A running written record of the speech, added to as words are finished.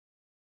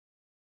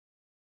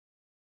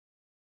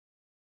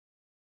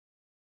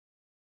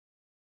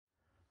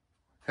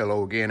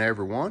Hello again,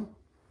 everyone.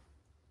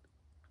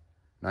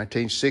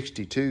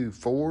 1962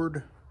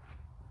 Ford.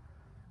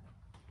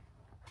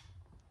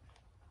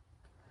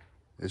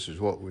 This is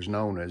what was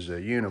known as a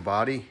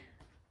Unibody.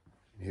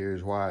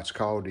 Here's why it's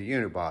called a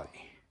Unibody.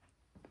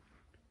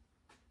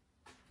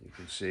 You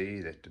can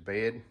see that the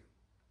bed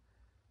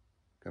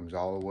comes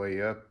all the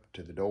way up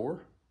to the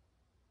door.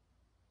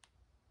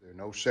 There's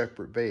no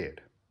separate bed.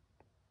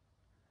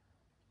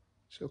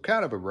 So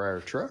kind of a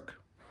rare truck.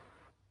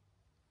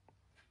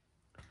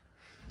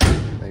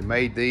 They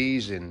made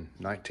these in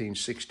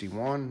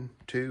 1961,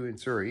 2, and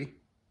 3.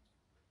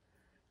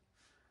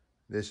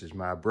 This is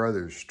my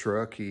brother's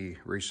truck. He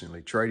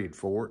recently traded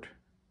for it.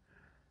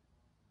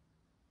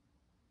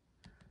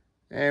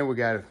 And we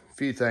got a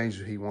few things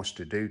he wants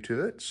to do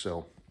to it.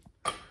 So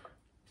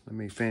let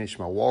me finish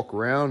my walk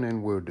around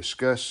and we'll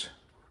discuss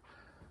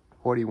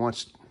what he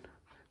wants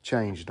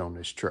changed on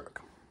this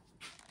truck.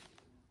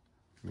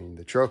 I mean,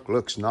 the truck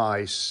looks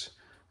nice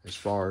as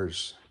far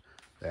as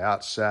the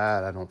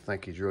outside. I don't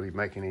think he's really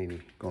going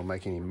to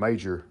make any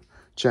major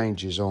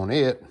changes on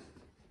it.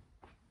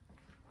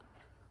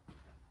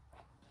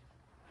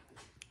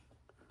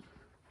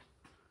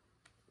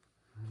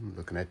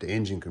 Looking at the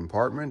engine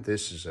compartment,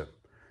 this is a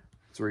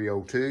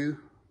 302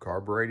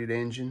 carbureted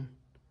engine.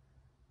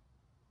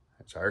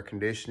 That's air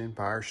conditioning,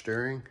 power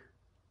steering.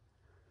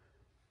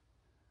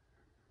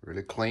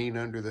 Really clean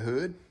under the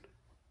hood.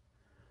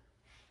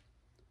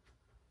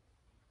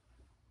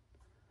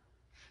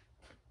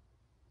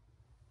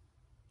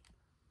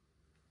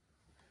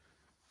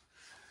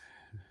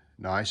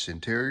 Nice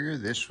interior.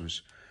 This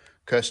was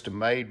custom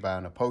made by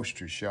an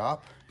upholstery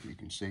shop. You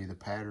can see the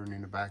pattern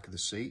in the back of the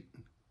seat.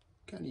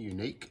 Kind of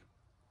unique.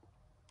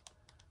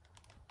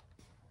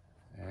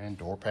 And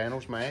door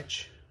panels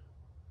match.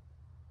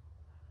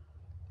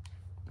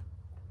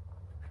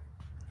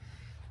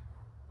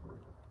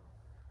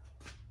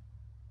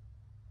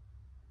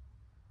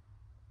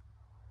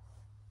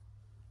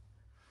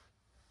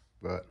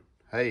 But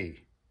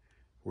hey,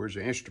 where's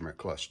the instrument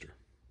cluster?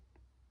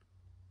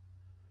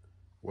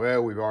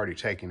 Well, we've already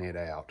taken it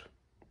out.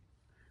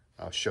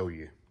 I'll show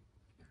you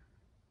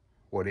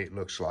what it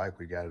looks like.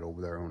 We got it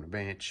over there on the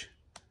bench.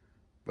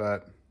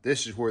 But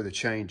this is where the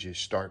changes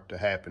start to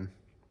happen.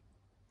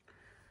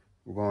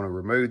 We're going to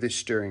remove this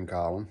steering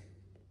column.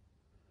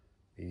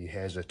 He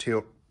has a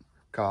tilt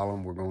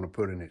column we're going to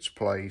put in its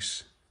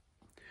place.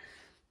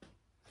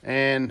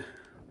 And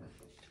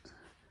I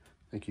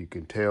think you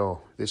can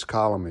tell this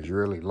column is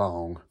really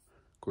long.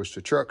 Of course,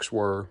 the trucks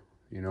were,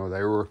 you know,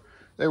 they were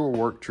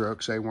work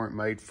trucks. They weren't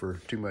made for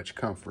too much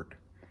comfort.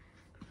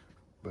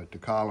 But the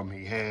column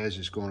he has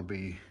is going to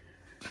be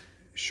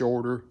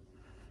shorter.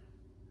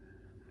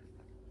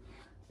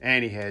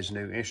 And he has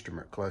new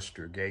instrument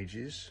cluster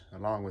gauges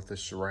along with the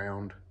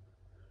surround.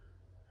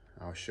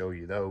 I'll show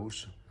you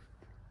those.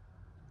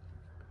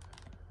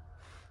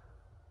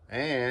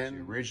 And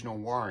the original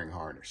wiring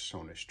harness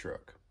on this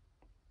truck.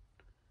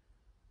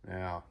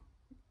 Now,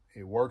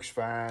 it works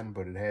fine,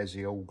 but it has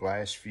the old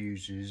glass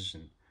fuses,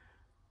 and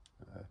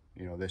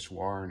you know, this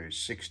wiring is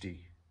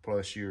 60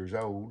 plus years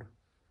old.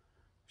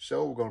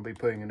 So we're going to be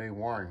putting a new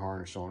wiring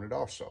harness on it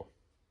also.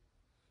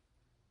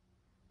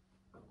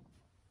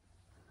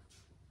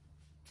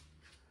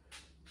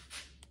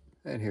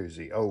 And here's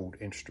the old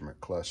instrument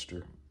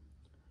cluster.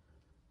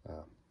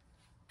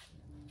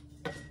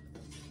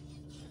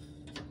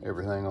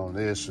 Everything on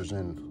this is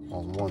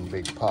on one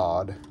big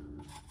pod.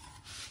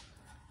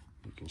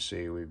 You can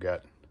see we've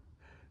got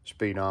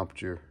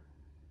speedometer,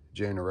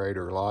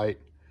 generator light,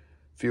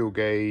 fuel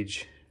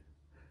gauge,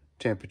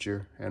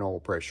 temperature, and oil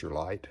pressure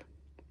light.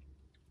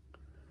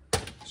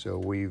 So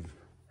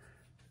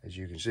as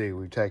you can see,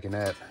 we've taken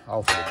that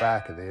off the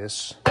back of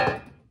this.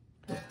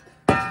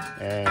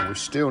 And we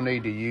still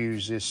need to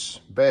use this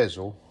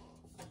bezel,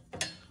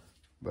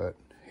 but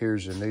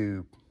here's a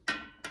new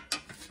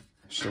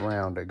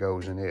surround that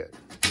goes in it.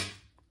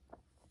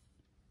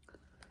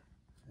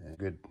 And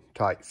good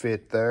tight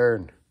fit there,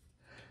 and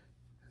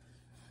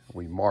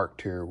we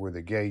marked here where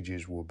the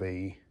gauges will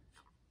be.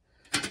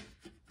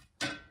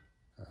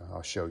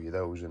 I'll show you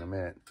those in a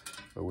minute.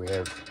 But we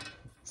have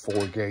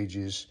 4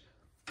 gauges,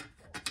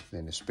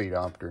 then the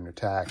speedometer and the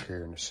tach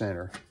here in the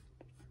center.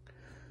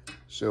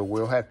 So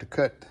we'll have to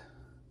cut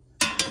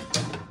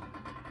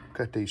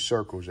these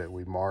circles that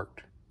we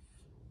marked.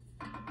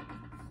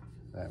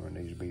 That one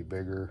needs to be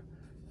bigger.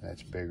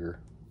 That's bigger.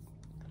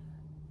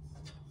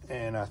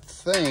 And I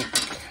think,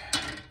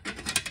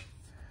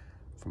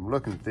 from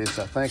looking at this,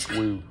 I think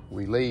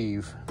we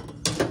leave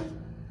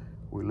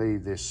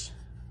this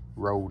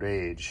rolled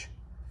edge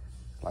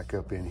like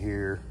up in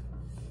here,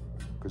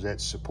 because that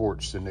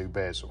supports the new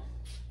bezel.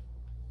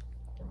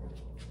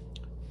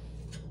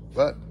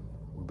 But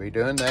we'll be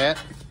doing that.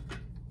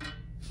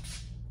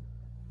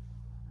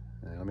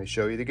 And let me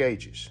show you the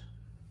gauges.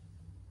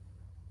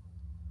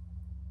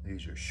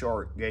 These are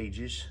sharp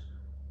gauges.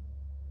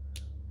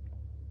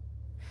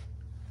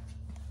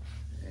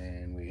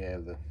 And we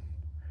have the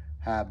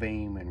high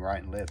beam and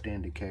right and left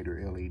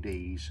indicator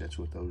LEDs. That's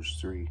what those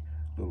 3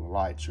 little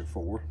lights are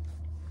for.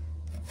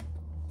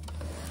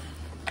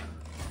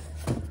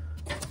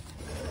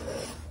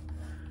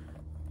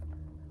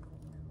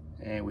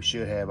 And we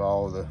should have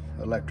all the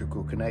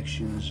electrical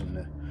connections and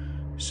the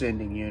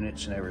sending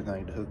units and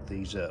everything to hook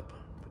these up.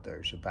 But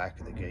there's the back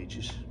of the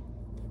gauges.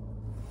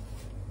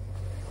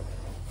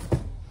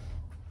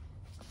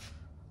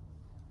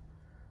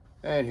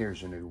 And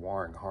here's a new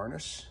wiring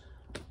harness.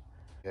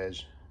 It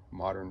has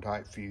modern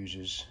type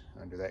fuses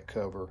under that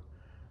cover.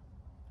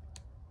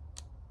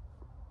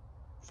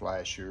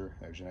 Flasher,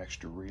 there's an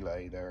extra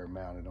relay there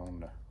mounted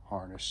on the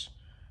harness.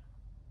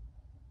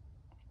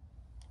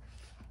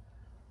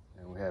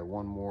 And we have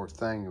one more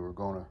thing that we're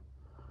going to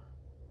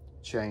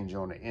change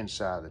on the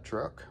inside of the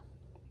truck.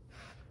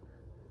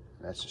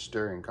 That's the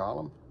steering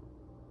column.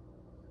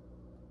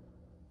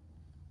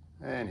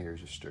 And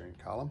here's the steering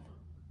column.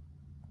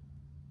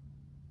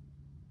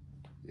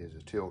 Is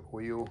a tilt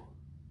wheel.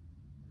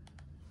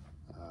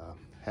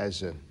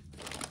 Has a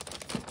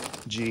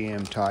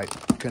GM type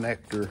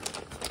connector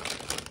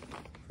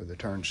for the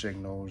turn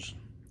signals.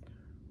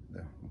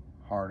 The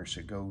harness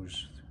that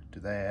goes to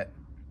that.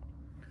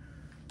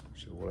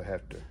 So we'll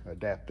have to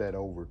adapt that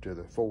over to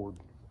the Ford.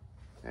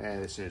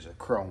 And this is a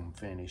chrome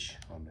finish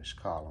on this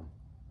column.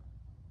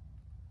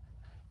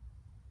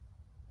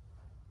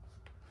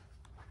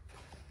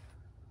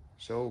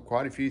 So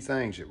quite a few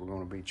things that we're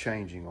going to be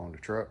changing on the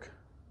truck.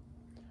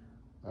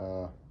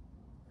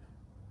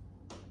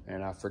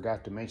 And I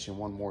forgot to mention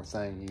one more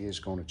thing. He is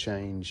going to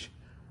change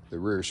the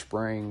rear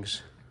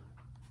springs.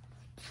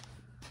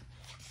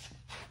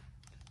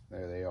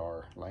 There they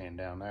are, laying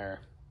down there.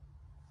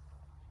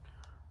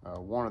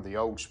 One of the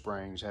old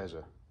springs has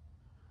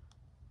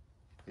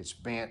it's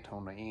bent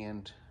on the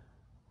end.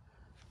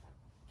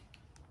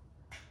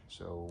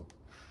 So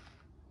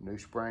new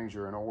springs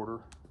are in order.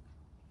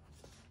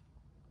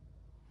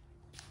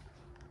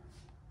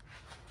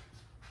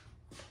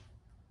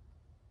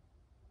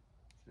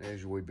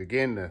 As we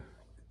begin the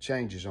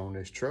changes on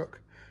this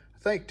truck, I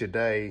think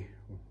today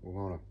we're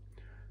going to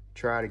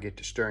try to get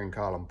the steering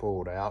column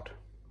pulled out.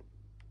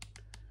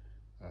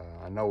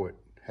 I know it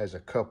has a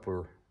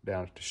coupler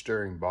down at the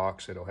steering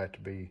box that'll have to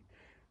be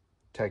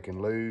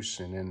taken loose,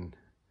 and then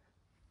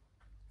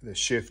the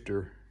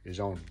shifter is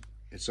on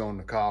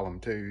the column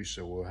too,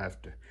 so we'll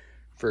have to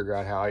figure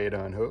out how it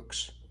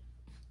unhooks.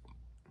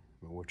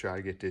 But we'll try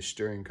to get this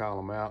steering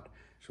column out.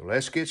 So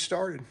let's get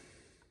started.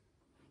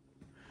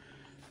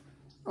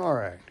 All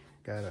right,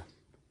 got a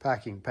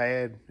packing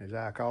pad, as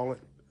I call it,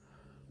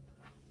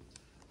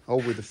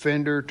 over the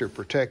fender to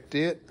protect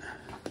it.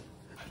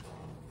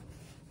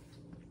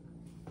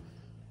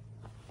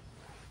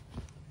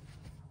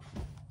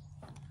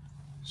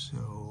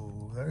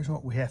 So there's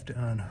what we have to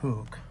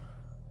unhook.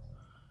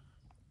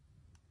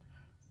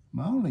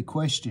 My only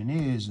question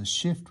is the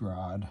shift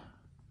rod.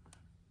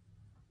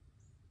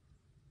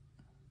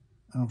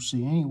 I don't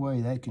see any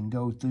way that can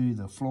go through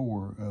the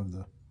floor of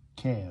the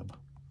cab.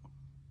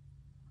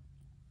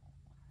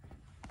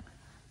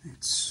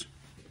 It's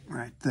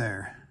right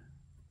there.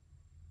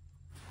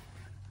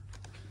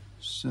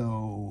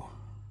 So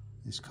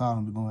this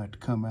column is going to have to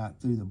come out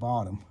through the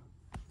bottom.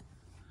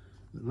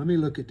 But let me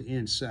look at the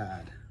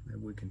inside. Maybe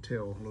we can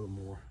tell a little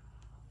more.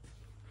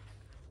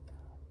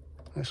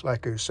 Looks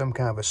like there's some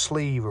kind of a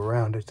sleeve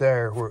around it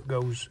there where it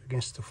goes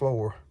against the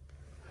floor.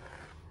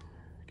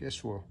 I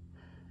guess we'll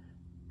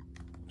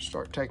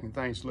start taking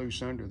things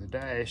loose under the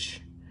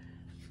dash,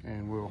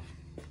 and we'll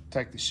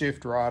take the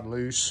shift rod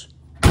loose.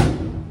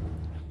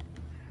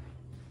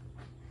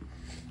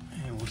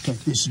 And we'll take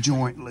this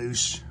joint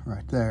loose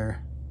right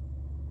there.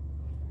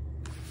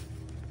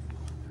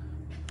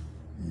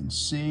 And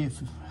see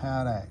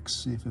how it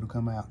acts, see if it'll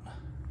come out.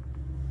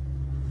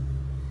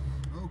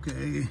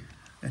 Okay,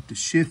 at the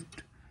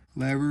shift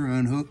lever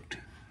unhooked,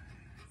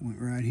 went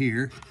right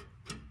here.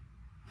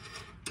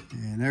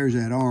 And there's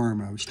that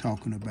arm I was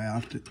talking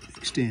about that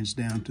extends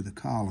down to the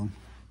column.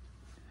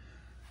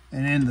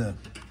 And then the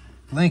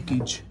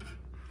linkage,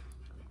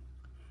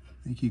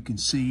 I think you can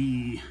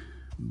see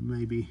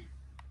maybe,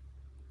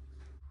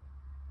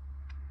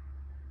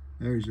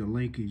 there's a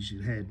linkage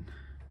that had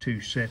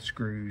 2 set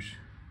screws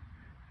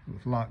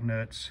with lock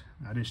nuts.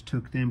 I just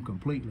took them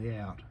completely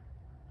out.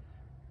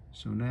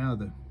 So now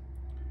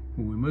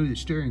when we move the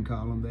steering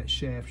column, that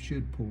shaft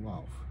should pull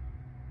off.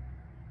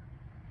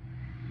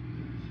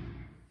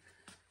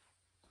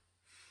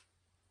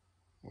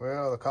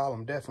 Well, the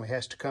column definitely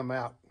has to come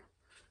out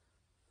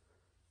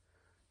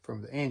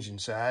from the engine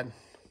side,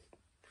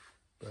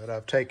 but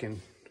I've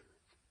taken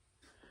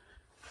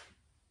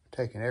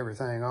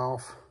everything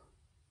off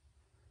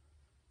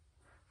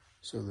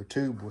so the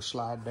tube will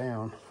slide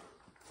down.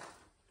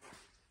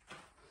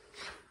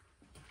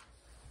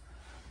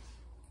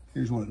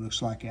 Here's what it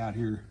looks like out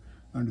here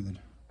under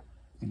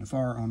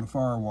on the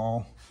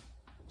firewall.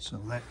 So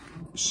that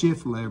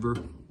shift lever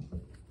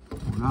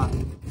will not,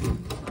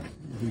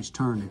 he's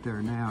turned it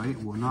there now,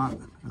 it will not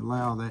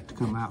allow that to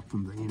come out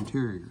from the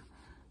interior.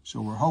 So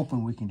we're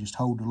hoping we can just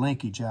hold the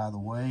linkage out of the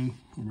way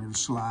and it'll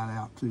slide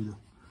out through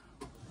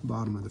the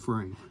bottom of the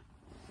frame.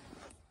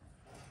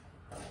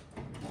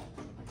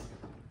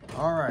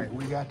 All right,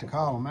 we got the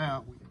column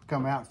out. We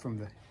come out from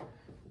the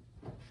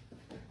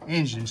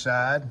engine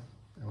side.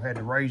 We had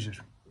to raise the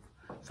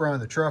front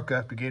of the truck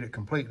up to get it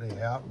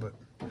completely out, but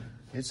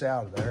it's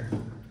out of there.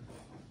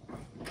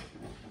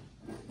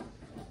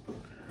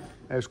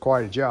 That was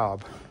quite a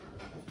job.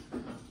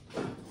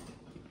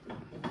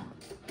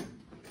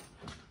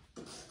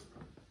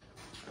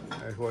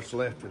 There's what's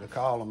left of the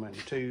column and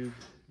the tube,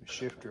 the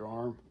shifter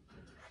arm.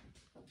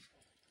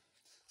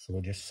 So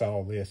we'll just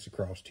saw this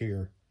across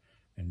here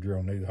and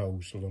drill new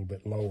holes a little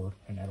bit lower,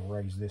 and that'll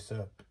raise this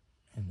up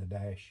in the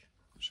dash.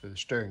 So the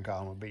steering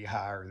column will be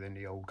higher than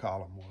the old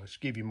column was,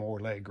 give you more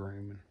leg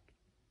room.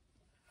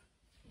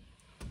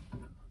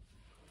 And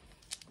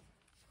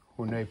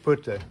when they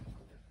put the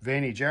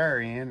vintage air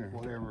in, or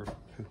whatever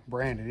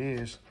brand it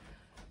is,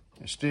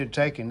 instead of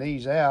taking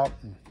these out,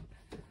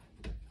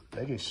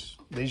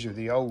 these are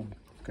the old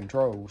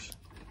controls.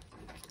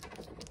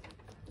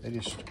 They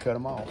just cut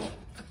them off.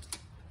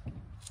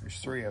 There's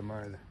 3 of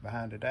them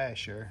behind the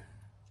dash there.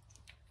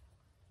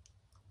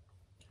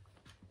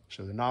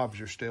 So the knobs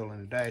are still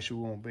in the dash. We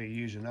won't be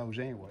using those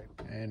anyway.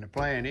 And the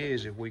plan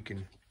is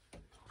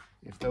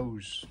if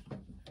those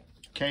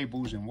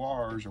cables and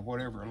wires or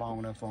whatever are long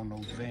enough on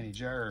those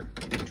vintage air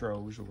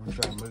controls, we're going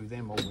to try to move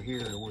them over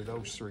here to where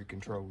those 3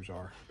 controls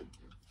are.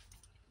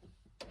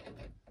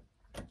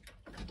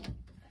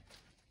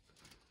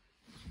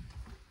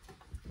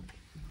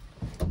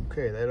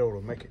 Okay, that ought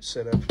to make it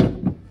set up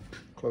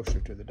closer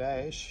to the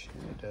dash,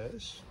 and it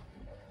does.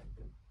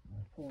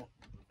 So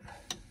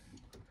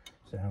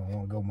I don't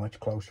want to go much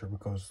closer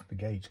because the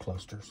gauge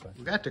clusters. So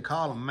we got the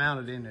column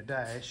mounted in the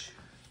dash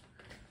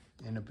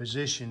in the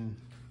position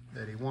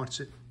that he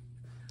wants it.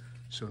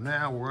 So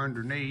now we're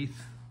underneath,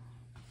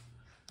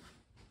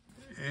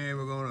 and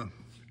we're going to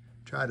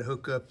try to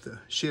hook up the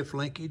shift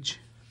linkage.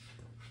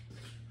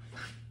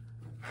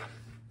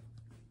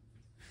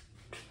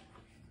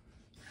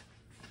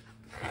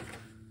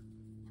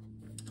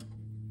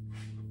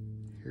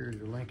 Here's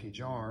the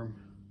linkage arm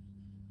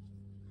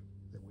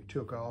that we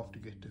took off to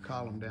get the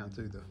column down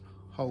through the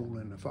hole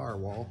in the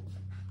firewall.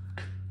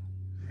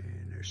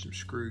 And there's some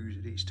screws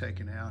that he's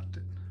taken out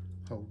that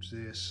holds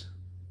this.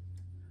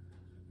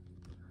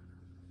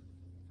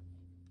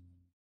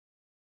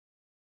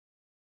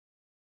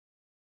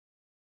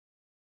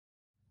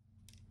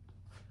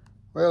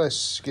 Well,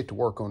 let's get to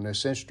work on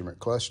this instrument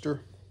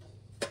cluster.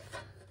 So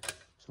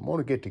I'm going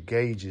to get the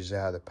gauges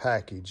out of the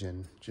package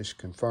and just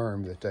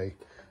confirm that they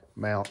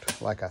mount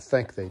like I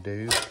think they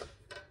do.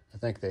 I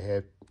think they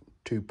have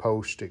 2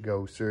 posts that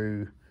go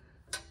through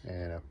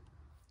and a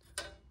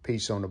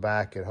piece on the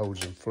back that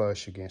holds them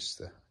flush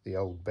against the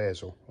old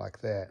bezel like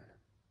that.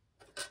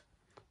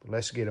 But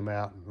let's get them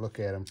out and look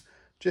at them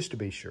just to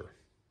be sure.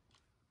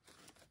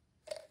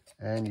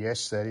 And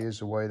yes, that is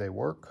the way they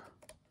work.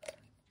 You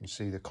can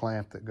see the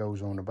clamp that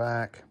goes on the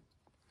back,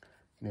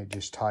 and it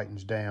just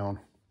tightens down.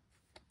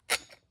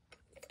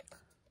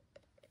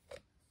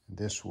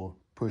 This will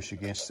push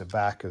against the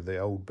back of the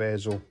old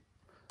bezel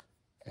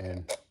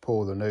and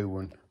pull the new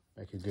one,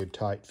 make a good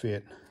tight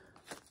fit.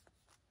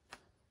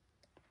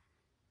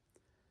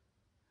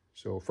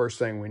 So first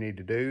thing we need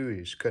to do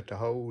is cut the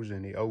holes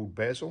in the old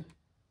bezel.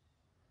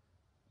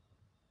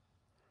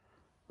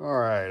 All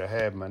right, I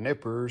have my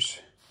nippers.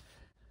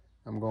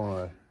 I'm going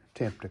to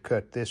attempt to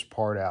cut this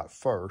part out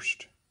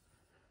first,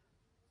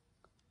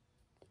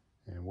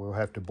 and we'll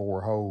have to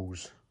bore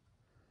holes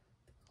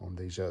on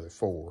these other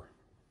 4.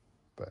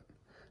 But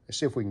let's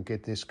see if we can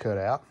get this cut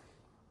out.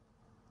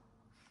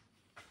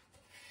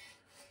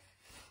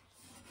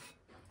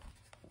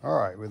 All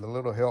right, with a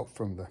little help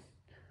from the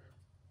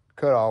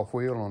cutoff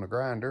wheel on the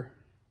grinder,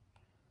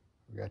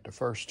 we got the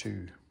first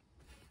 2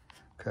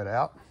 cut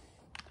out.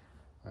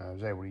 I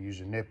was able to use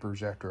the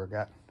nippers after I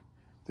got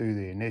through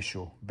the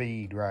initial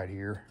bead right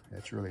here.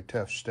 That's really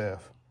tough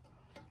stuff.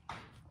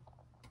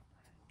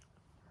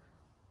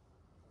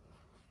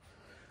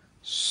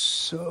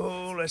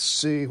 So let's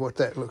see what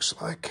that looks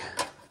like.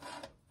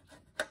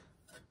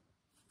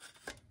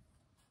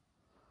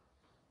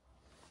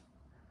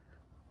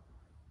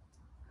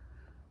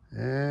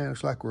 Yeah,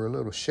 looks like we're a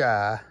little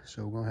shy,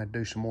 so we're gonna have to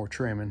do some more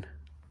trimming.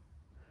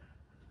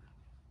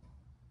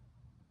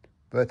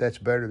 But that's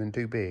better than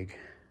too big.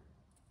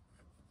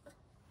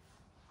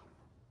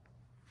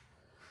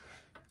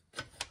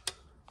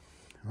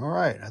 All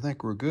right, I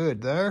think we're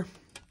good there.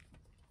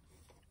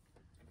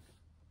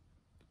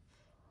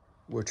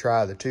 We'll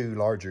try the 2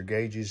 larger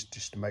gauges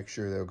just to make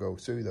sure they'll go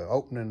through the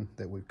opening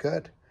that we've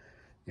cut.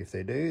 If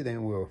they do,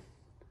 then we'll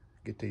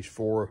get these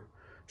 4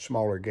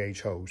 smaller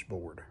gauge holes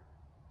bored.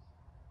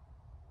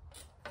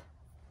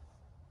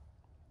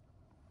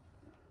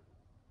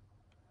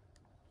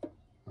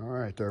 All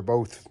right, they're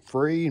both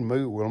free and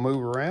we'll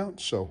move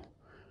around, so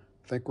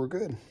I think we're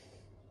good.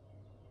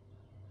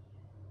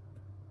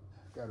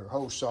 Got our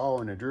hole saw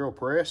and a drill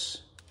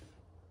press.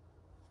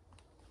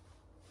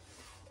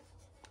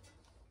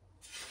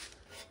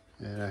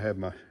 And I have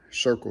my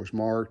circles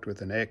marked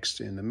with an X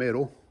in the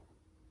middle.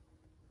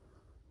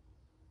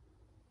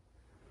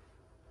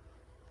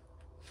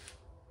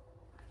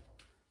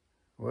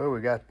 Well,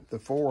 we got the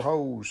 4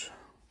 holes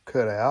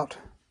cut out.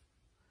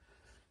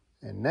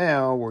 And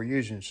now we're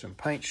using some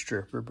paint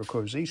stripper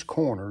because these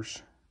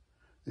corners,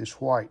 this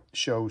white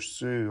shows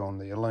through on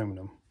the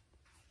aluminum.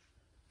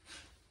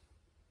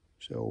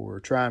 So we're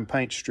trying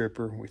paint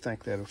stripper. We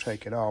think that'll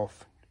take it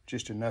off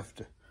just enough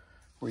to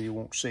where you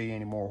won't see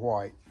any more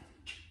white.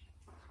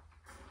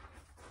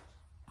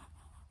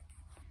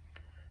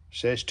 It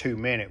says 2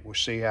 minutes. We'll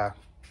see how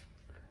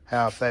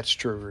if that's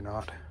true or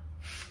not.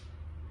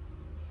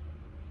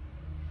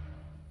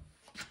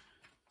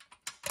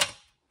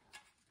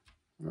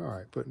 All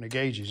right, putting the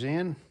gauges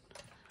in.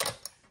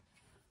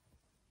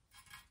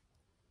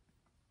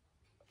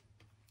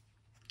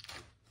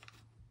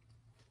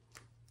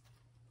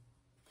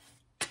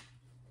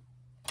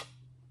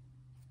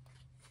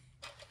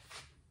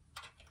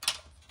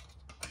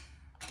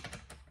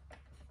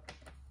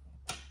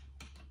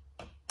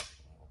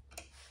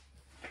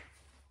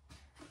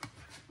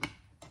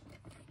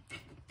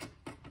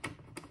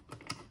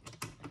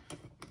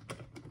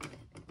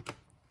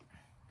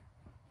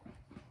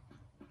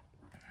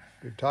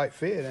 Good tight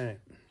fit, ain't it?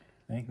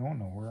 Ain't going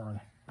nowhere,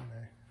 are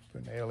they?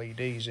 Putting the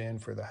LEDs in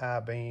for the high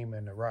beam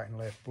and the right and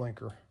left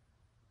blinker.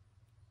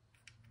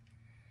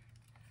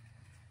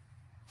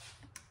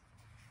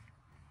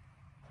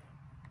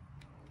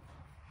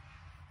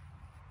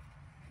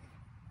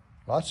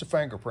 Lots of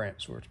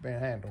fingerprints where it's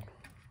been handled.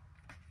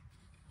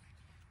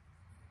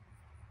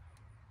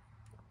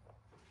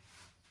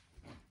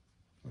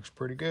 Looks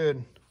pretty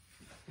good.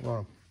 I'm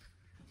gonna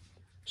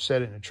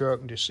set it in the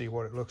truck and just see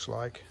what it looks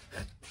like.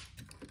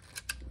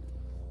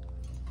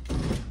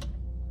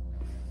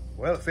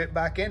 Well, it fit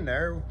back in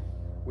there,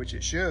 which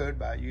it should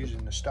by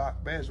using the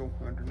stock bezel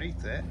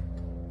underneath that.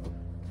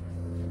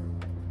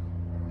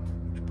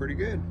 It's pretty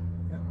good.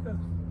 Yep.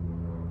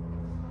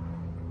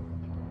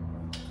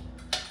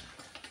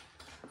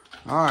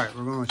 All right,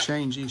 we're going to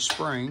change these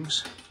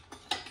springs.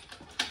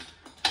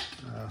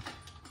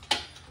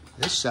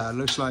 This side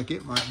looks like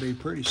it might be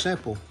pretty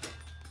simple.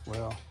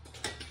 Well,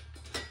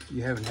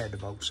 you haven't had the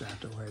bolts out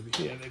though, have you?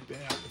 Yeah, they've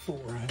been out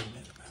before. I haven't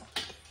had them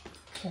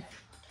out.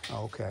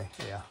 Okay,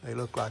 yeah, they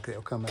look like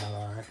they'll come out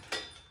all right.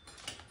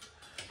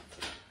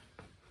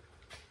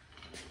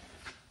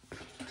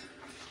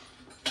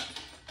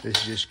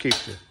 This just keep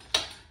the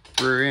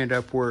rear end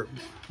up where it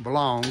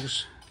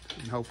belongs,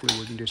 and hopefully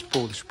we can just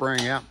pull the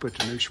spring out, put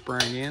the new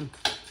spring in.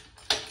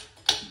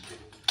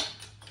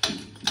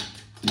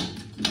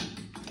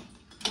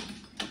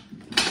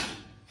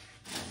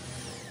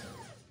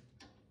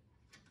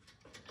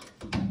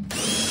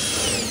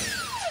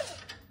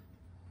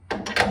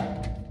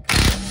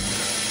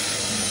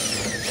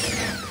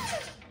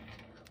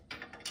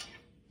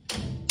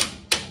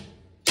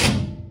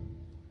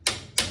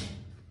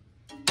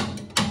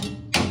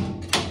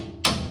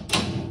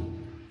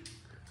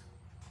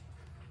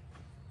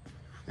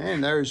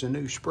 And there's the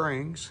new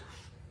springs.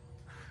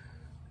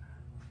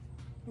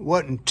 It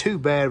wasn't too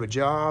bad of a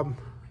job.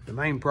 The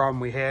main problem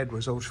we had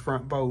was those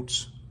front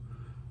bolts.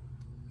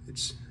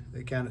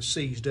 They kind of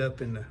seized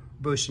up in the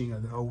bushing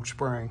of the old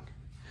spring.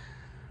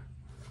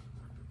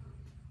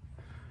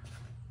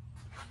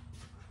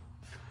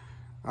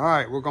 All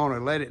right, we're gonna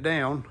let it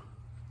down.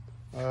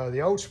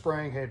 The old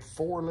spring had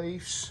 4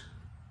 leaves.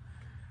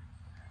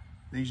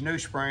 These new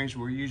springs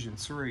we're using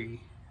 3.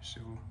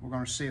 So we're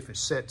gonna see if it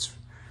sets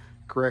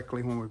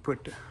correctly when we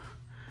put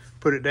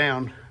it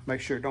down. Make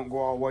sure it don't go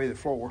all the way to the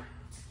floor.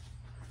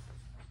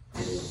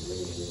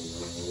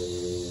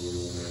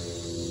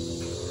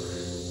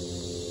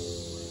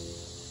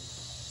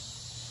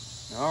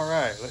 All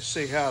right, let's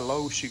see how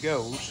low she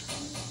goes.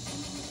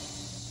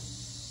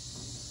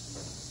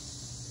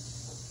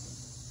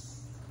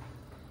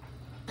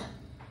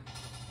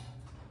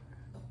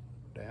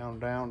 Down,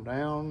 down,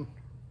 down.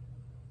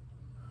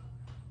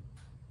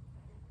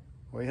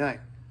 What do you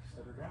think?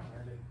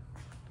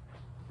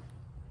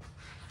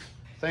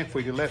 I think if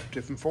we could left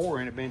it from 4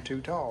 in, it'd been too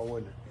tall,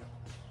 wouldn't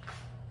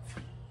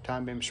it?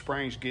 Time them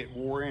springs get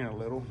wore in a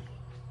little.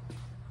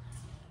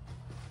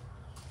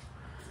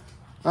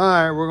 All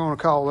right, we're gonna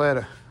call that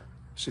a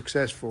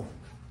successful.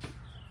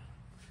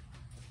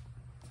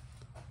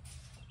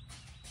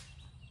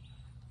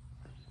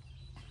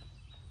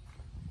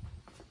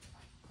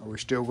 Are we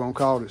still gonna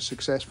call it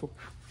successful?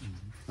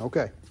 Mm-hmm.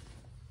 Okay.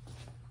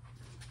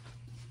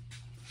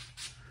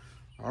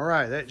 All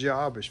right, that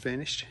job is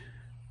finished.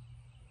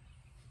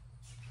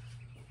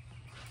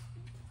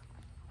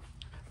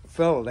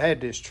 Fellow that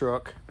had this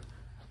truck,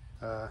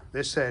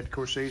 this had, of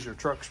course, these are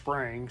truck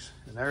springs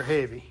and they're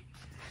heavy,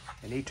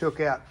 and he took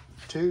out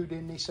 2,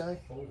 didn't he say?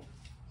 4.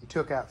 He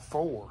took out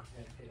 4.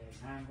 It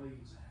had 9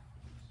 leads.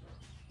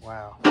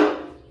 Wow.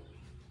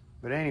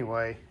 But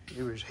anyway,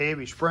 it was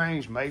heavy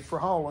springs made for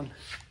hauling.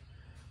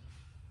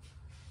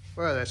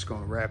 Well, that's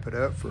going to wrap it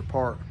up for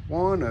part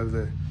 1 of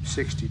the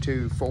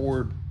 62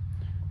 Ford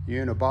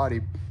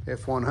Unibody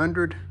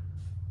F-100.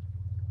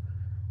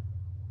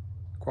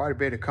 Quite a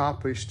bit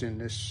accomplished in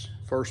this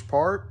first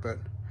part, but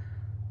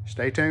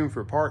stay tuned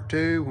for part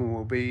 2 when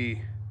we'll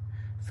be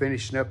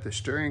finishing up the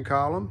steering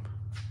column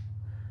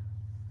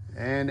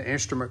and the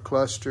instrument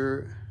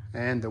cluster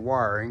and the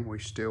wiring. We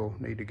still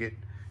need to get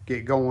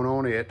get going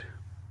on it.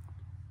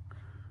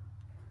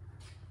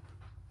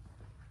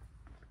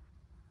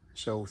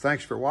 So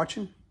thanks for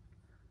watching.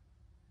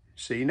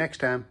 See you next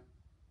time.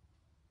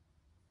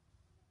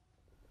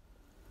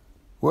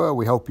 Well,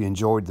 we hope you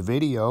enjoyed the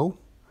video.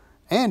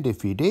 And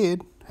if you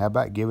did, how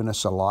about giving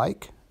us a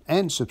like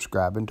and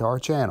subscribing to our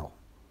channel?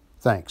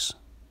 Thanks.